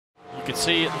can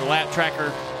see it in the lap tracker.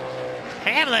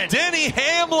 Hamlin. Denny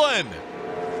Hamlin.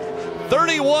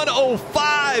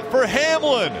 31:05 for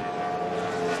Hamlin.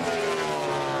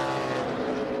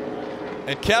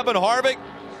 And Kevin Harvick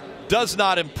does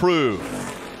not improve.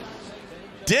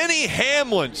 Denny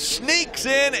Hamlin sneaks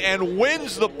in and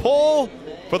wins the pole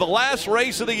for the last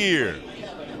race of the year.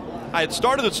 I had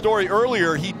started the story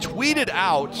earlier. He tweeted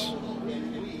out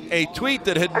a tweet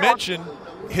that had mentioned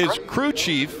his crew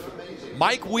chief,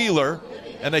 Mike Wheeler,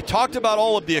 and they talked about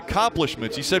all of the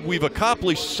accomplishments. He said, we've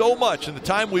accomplished so much in the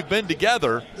time we've been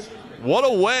together. What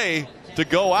a way to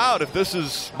go out if this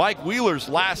is Mike Wheeler's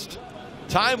last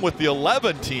time with the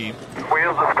 11 team.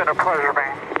 Wheels, it's been a pleasure,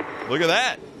 man. Look at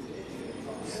that.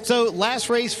 So last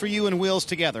race for you and Wheels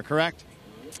together, correct?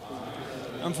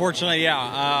 Unfortunately,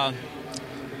 yeah.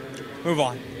 Move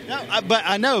on. No,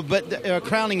 I know, but a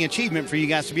crowning achievement for you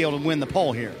guys to be able to win the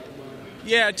pole here.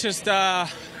 Yeah, it's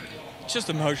just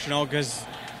emotional because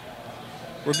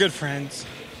we're good friends.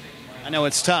 I know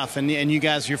it's tough, and you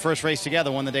guys, your first race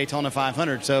together, won the Daytona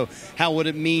 500. So how would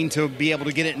it mean to be able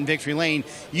to get it in victory lane?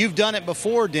 You've done it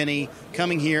before, Denny,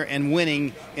 coming here and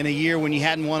winning in a year when you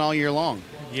hadn't won all year long.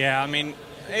 Yeah, I mean,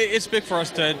 it's big for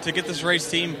us to get this race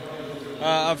team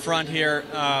up front here.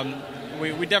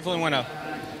 We definitely want to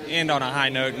end on a high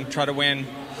note and try to win.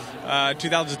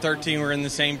 2013, we were in the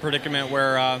same predicament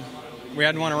where we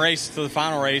hadn't won a race to the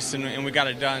final race, and we got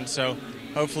it done. So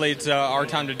hopefully it's our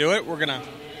time to do it. We're going to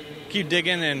keep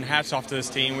digging, and hats off to this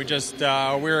team. We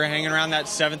were hanging around that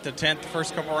 7th to 10th the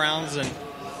first couple rounds, and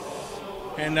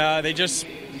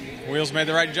Wheels made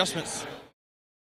the right adjustments.